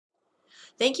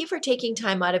Thank you for taking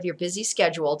time out of your busy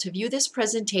schedule to view this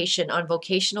presentation on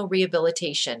vocational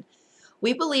rehabilitation.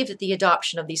 We believe that the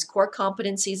adoption of these core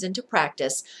competencies into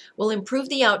practice will improve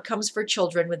the outcomes for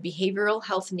children with behavioral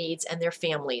health needs and their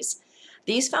families.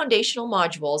 These foundational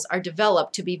modules are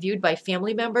developed to be viewed by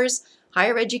family members,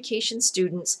 higher education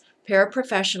students,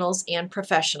 paraprofessionals, and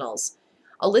professionals.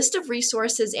 A list of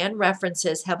resources and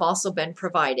references have also been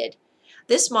provided.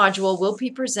 This module will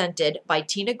be presented by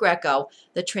Tina Greco,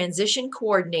 the Transition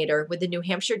Coordinator with the New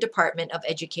Hampshire Department of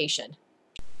Education.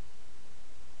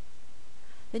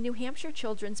 The New Hampshire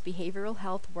Children's Behavioral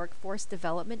Health Workforce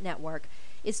Development Network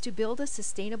is to build a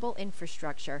sustainable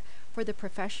infrastructure for the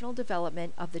professional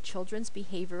development of the children's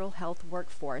behavioral health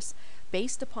workforce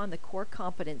based upon the core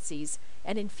competencies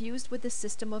and infused with the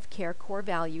system of care core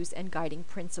values and guiding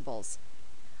principles.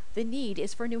 The need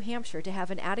is for New Hampshire to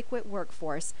have an adequate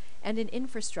workforce and an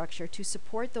infrastructure to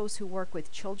support those who work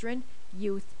with children,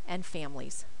 youth, and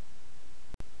families.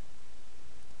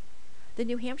 The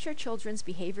New Hampshire Children's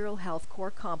Behavioral Health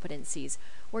Core Competencies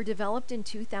were developed in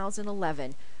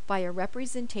 2011 by a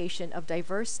representation of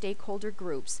diverse stakeholder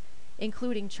groups,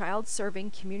 including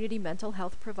child-serving community mental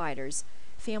health providers,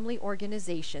 family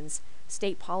organizations,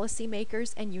 state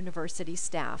policymakers, and university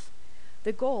staff.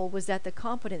 The goal was that the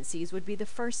competencies would be the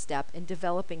first step in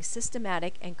developing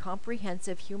systematic and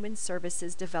comprehensive human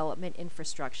services development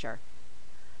infrastructure.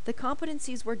 The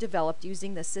competencies were developed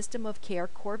using the system of care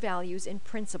core values and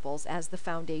principles as the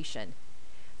foundation.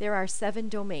 There are 7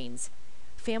 domains: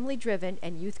 family-driven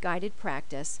and youth-guided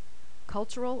practice,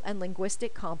 cultural and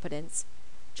linguistic competence,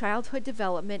 childhood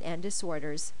development and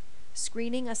disorders,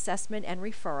 screening, assessment and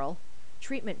referral,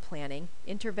 treatment planning,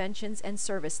 interventions and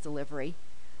service delivery,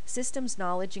 systems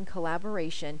knowledge and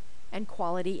collaboration, and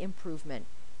quality improvement.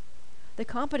 The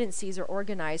competencies are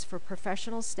organized for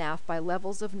professional staff by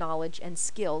levels of knowledge and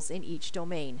skills in each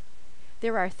domain.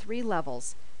 There are 3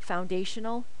 levels: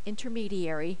 foundational,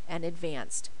 intermediary, and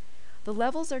advanced. The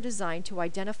levels are designed to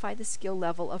identify the skill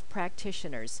level of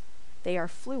practitioners. They are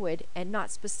fluid and not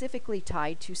specifically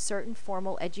tied to certain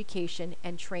formal education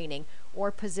and training or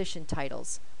position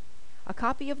titles. A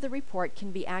copy of the report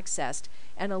can be accessed,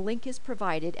 and a link is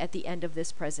provided at the end of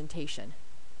this presentation.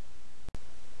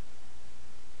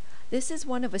 This is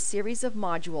one of a series of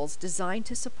modules designed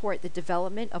to support the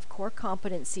development of core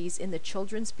competencies in the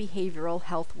children's behavioral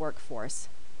health workforce.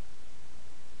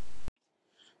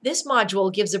 This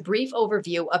module gives a brief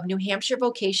overview of New Hampshire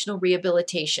vocational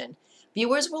rehabilitation.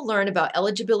 Viewers will learn about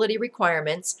eligibility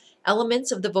requirements, elements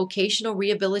of the vocational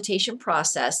rehabilitation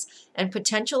process, and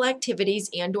potential activities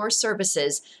and/or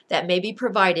services that may be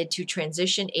provided to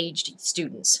transition-aged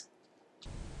students.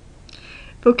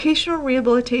 Vocational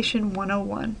Rehabilitation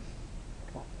 101.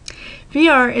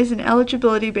 VR is an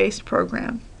eligibility-based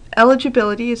program.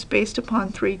 Eligibility is based upon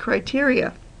 3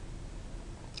 criteria.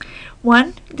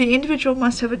 1. The individual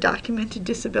must have a documented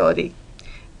disability.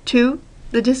 2.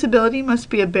 The disability must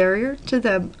be a barrier to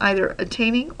them either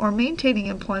attaining or maintaining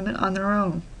employment on their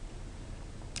own.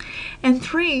 And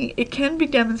 3. It can be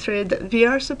demonstrated that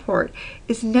VR support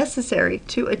is necessary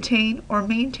to attain or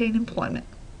maintain employment.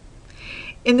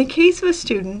 In the case of a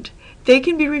student, they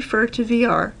can be referred to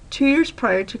VR 2 years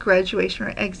prior to graduation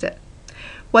or exit.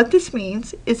 What this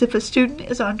means is if a student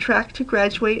is on track to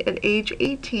graduate at age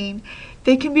 18,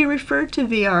 they can be referred to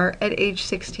VR at age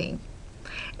 16.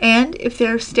 And if they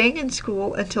are staying in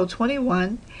school until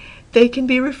 21, they can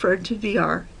be referred to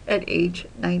VR at age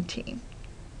 19.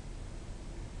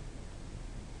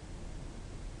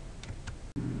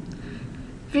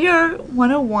 VR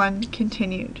 101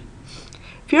 continued.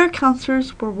 VR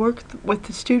counselors will work with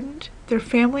the student, their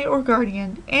family or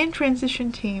guardian, and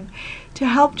transition team to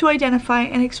help to identify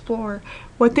and explore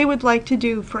what they would like to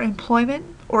do for employment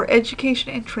or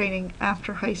education and training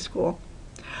after high school.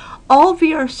 All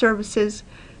VR services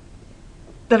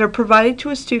that are provided to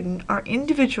a student are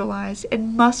individualized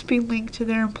and must be linked to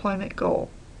their employment goal.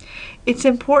 It's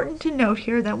important to note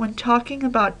here that when talking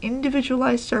about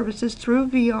individualized services through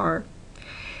VR,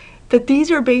 that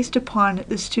these are based upon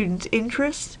the student's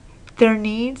interests, their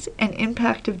needs, and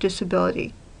impact of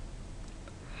disability.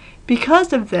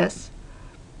 Because of this,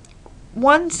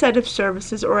 one set of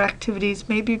services or activities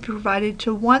may be provided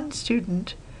to one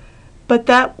student, but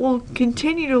that will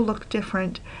continue to look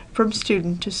different from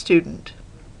student to student.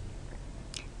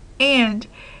 And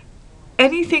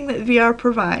anything that VR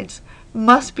provides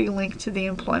must be linked to the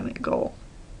employment goal.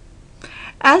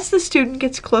 As the student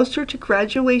gets closer to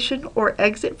graduation or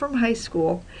exit from high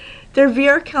school, their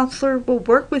VR counselor will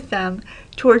work with them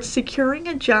towards securing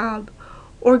a job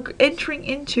or entering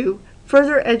into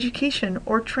further education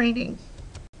or training.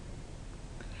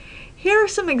 Here are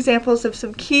some examples of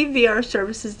some key VR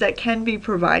services that can be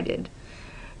provided: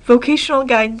 vocational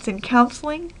guidance and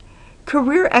counseling,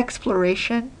 career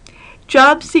exploration,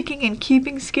 job seeking and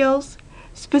keeping skills,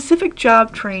 specific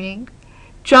job training,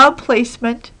 job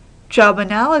placement, job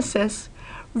analysis,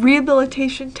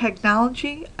 rehabilitation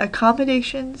technology,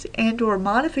 accommodations and/or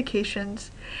modifications,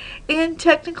 and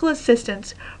technical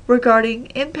assistance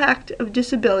regarding impact of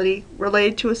disability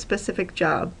related to a specific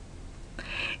job.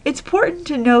 It's important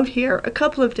to note here a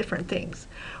couple of different things.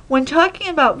 When talking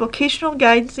about vocational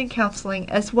guidance and counseling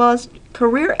as well as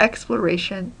career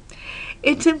exploration,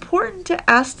 it's important to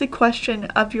ask the question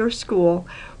of your school,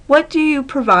 what do you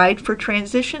provide for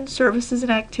transition services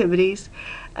and activities,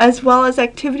 as well as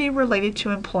activity related to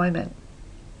employment?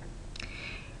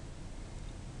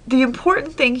 The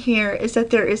important thing here is that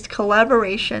there is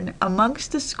collaboration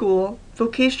amongst the school,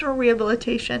 vocational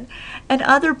rehabilitation, and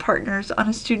other partners on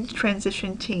a student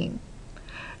transition team.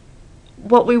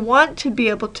 What we want to be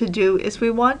able to do is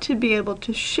we want to be able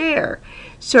to share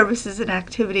services and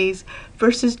activities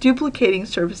versus duplicating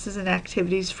services and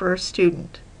activities for a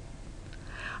student.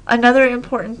 Another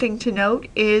important thing to note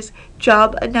is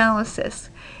job analysis.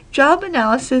 Job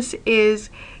analysis is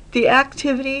the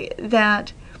activity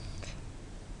that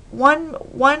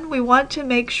One, we want to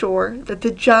make sure that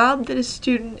the job that a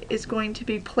student is going to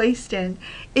be placed in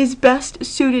is best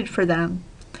suited for them.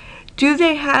 Do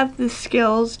they have the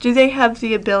skills? Do they have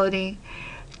the ability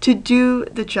to do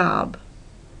the job?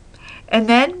 And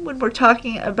then when we're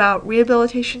talking about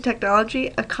rehabilitation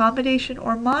technology, accommodation,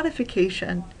 or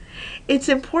modification, it's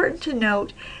important to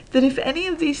note that if any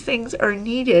of these things are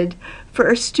needed for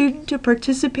a student to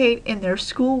participate in their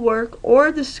schoolwork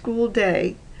or the school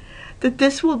day, that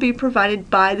this will be provided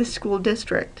by the school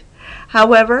district.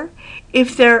 However,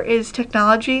 if there is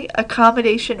technology,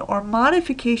 accommodation, or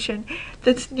modification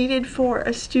that's needed for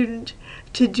a student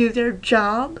to do their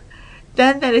job,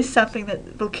 then that is something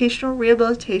that vocational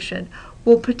rehabilitation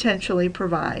will potentially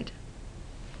provide.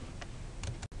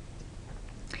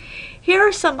 Here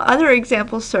are some other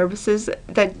example services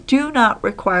that do not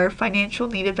require financial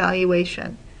need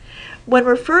evaluation. When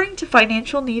referring to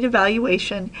financial need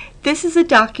evaluation, this is a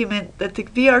document that the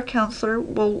VR counselor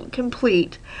will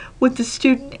complete with the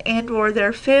student and/or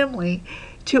their family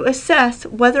to assess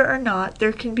whether or not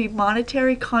there can be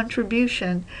monetary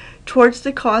contribution towards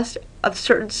the cost of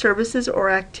certain services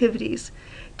or activities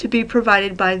to be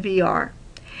provided by VR.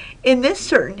 In this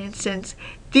certain instance,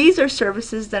 these are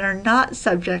services that are not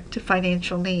subject to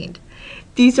financial need.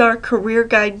 These are career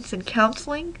guidance and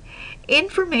counseling,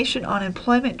 information on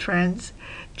employment trends,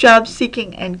 job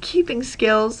seeking and keeping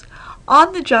skills,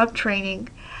 on-the-job training,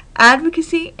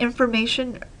 advocacy,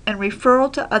 information, and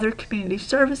referral to other community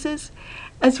services,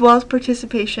 as well as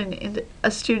participation in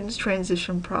a student's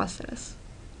transition process.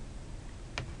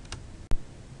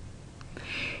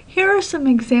 Here are some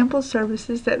example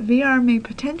services that VR may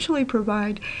potentially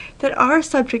provide that are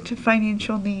subject to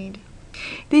financial need.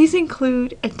 These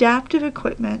include adaptive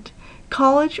equipment,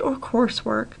 college or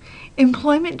coursework,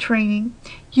 employment training,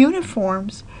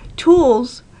 uniforms,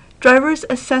 tools, driver's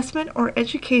assessment or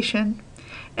education,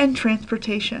 and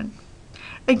transportation.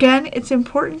 Again, it's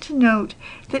important to note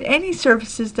that any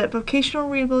services that vocational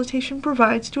rehabilitation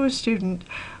provides to a student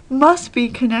must be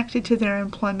connected to their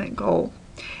employment goal.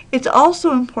 It's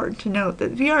also important to note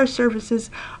that VR services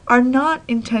are not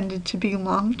intended to be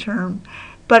long-term,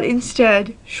 but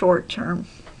instead short-term.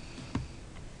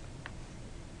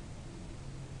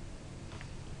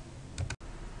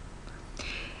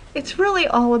 It's really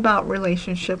all about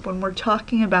relationship when we're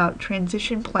talking about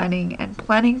transition planning and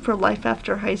planning for life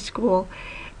after high school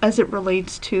as it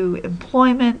relates to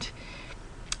employment,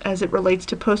 as it relates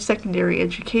to post-secondary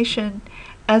education,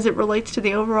 as it relates to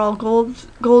the overall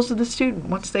goals of the student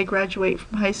once they graduate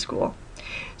from high school.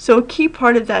 So a key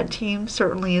part of that team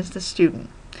certainly is the student.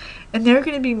 And they're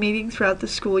going to be meeting throughout the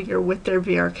school year with their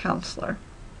VR counselor.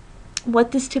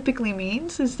 What this typically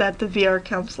means is that the VR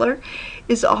counselor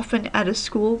is often at a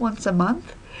school once a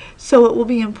month, so it will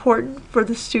be important for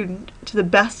the student, to the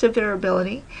best of their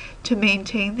ability, to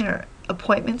maintain their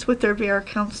appointments with their VR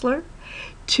counselor,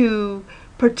 to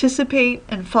participate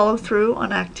and follow through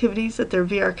on activities that their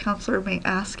VR counselor may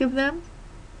ask of them,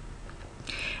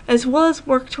 as well as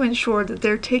work to ensure that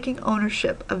they're taking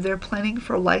ownership of their planning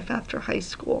for life after high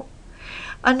school.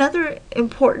 Another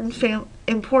important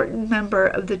member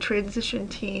of the transition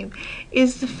team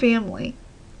is the family.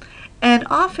 And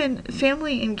often,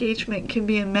 family engagement can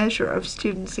be a measure of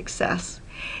student success.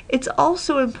 It's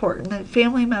also important that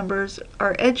family members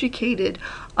are educated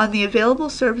on the available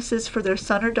services for their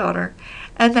son or daughter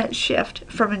and that shift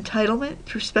from entitlement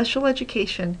through special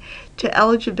education to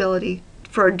eligibility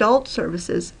for adult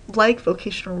services like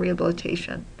vocational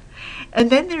rehabilitation.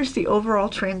 And then there's the overall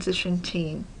transition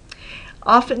team.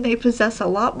 Often they possess a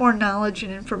lot more knowledge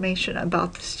and information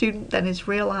about the student than is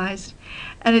realized,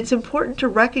 and it's important to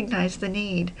recognize the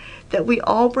need that we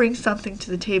all bring something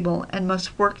to the table and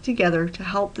must work together to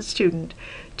help the student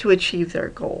to achieve their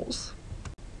goals.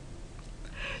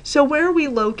 So where are we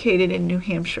located in New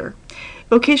Hampshire?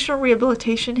 Vocational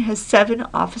Rehabilitation has 7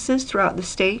 offices throughout the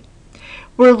state.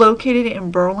 We're located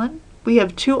in Berlin. We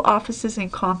have 2 offices in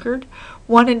Concord,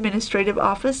 1 administrative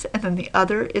office, and then the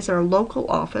other is our local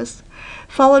office,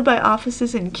 followed by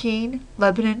offices in Keene,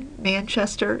 Lebanon,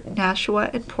 Manchester,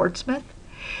 Nashua, and Portsmouth.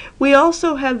 We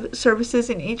also have services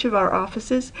in each of our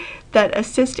offices that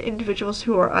assist individuals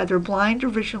who are either blind or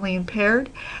visually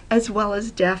impaired, as well as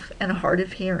deaf and hard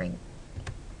of hearing.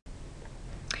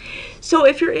 So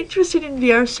if you're interested in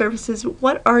VR services,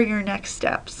 what are your next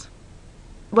steps?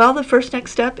 Well, the first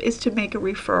next step is to make a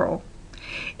referral.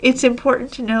 It's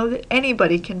important to know that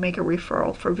anybody can make a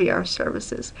referral for VR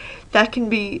services. That can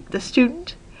be the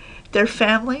student, their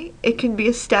family, it can be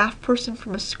a staff person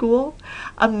from a school,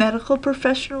 a medical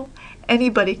professional,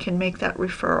 anybody can make that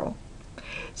referral.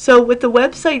 So with the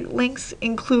website links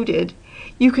included,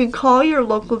 you can call your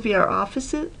local VR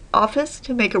office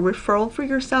to make a referral for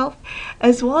yourself,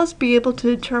 as well as be able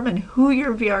to determine who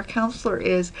your VR counselor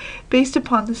is based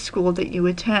upon the school that you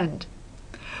attend.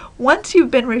 Once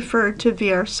you've been referred to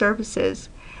VR services,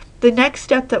 the next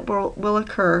step that will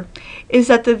occur is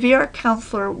that the VR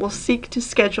counselor will seek to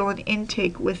schedule an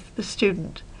intake with the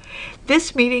student.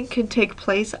 This meeting can take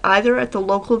place either at the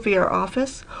local VR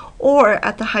office or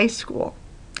at the high school.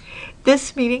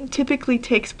 This meeting typically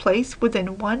takes place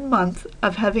within 1 month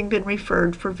of having been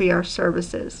referred for VR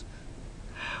services.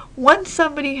 Once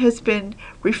somebody has been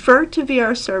referred to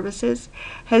VR services,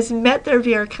 has met their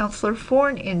VR counselor for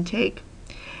an intake,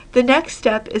 the next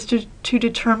step is to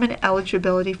determine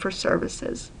eligibility for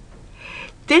services.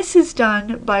 This is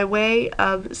done by way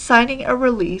of signing a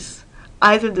release,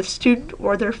 either the student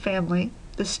or their family,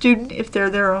 the student if they're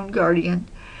their own guardian,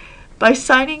 by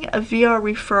signing a VR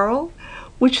referral,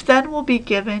 which then will be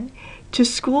given to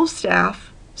school staff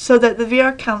so that the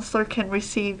VR counselor can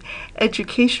receive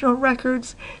educational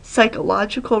records,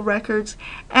 psychological records,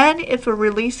 and if a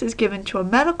release is given to a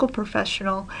medical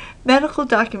professional, medical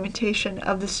documentation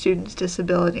of the student's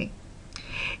disability.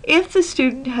 If the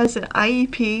student has an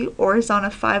IEP or is on a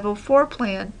 504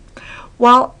 plan,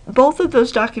 while both of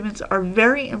those documents are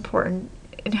very important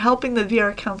in helping the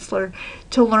VR counselor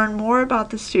to learn more about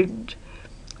the student,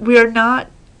 we are not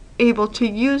able to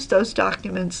use those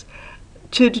documents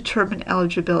to determine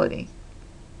eligibility.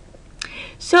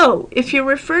 So, if you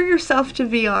refer yourself to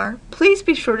VR, please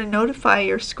be sure to notify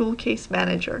your school case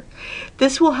manager.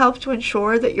 This will help to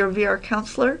ensure that your VR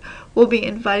counselor will be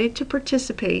invited to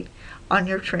participate on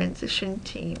your transition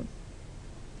team.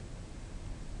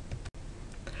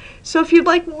 So if you'd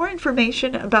like more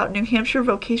information about New Hampshire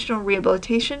Vocational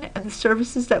Rehabilitation and the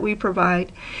services that we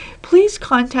provide, please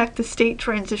contact the State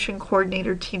Transition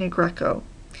Coordinator, Tina Greco.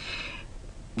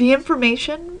 The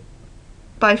information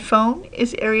by phone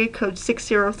is area code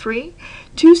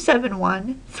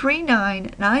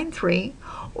 603-271-3993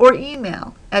 or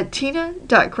email at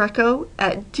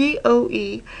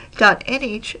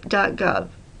tina.greco@doe.nh.gov.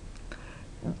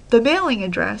 The mailing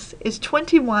address is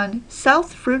 21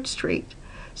 South Fruit Street,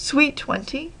 Suite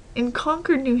 20 in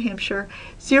Concord, New Hampshire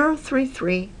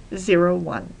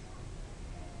 03301.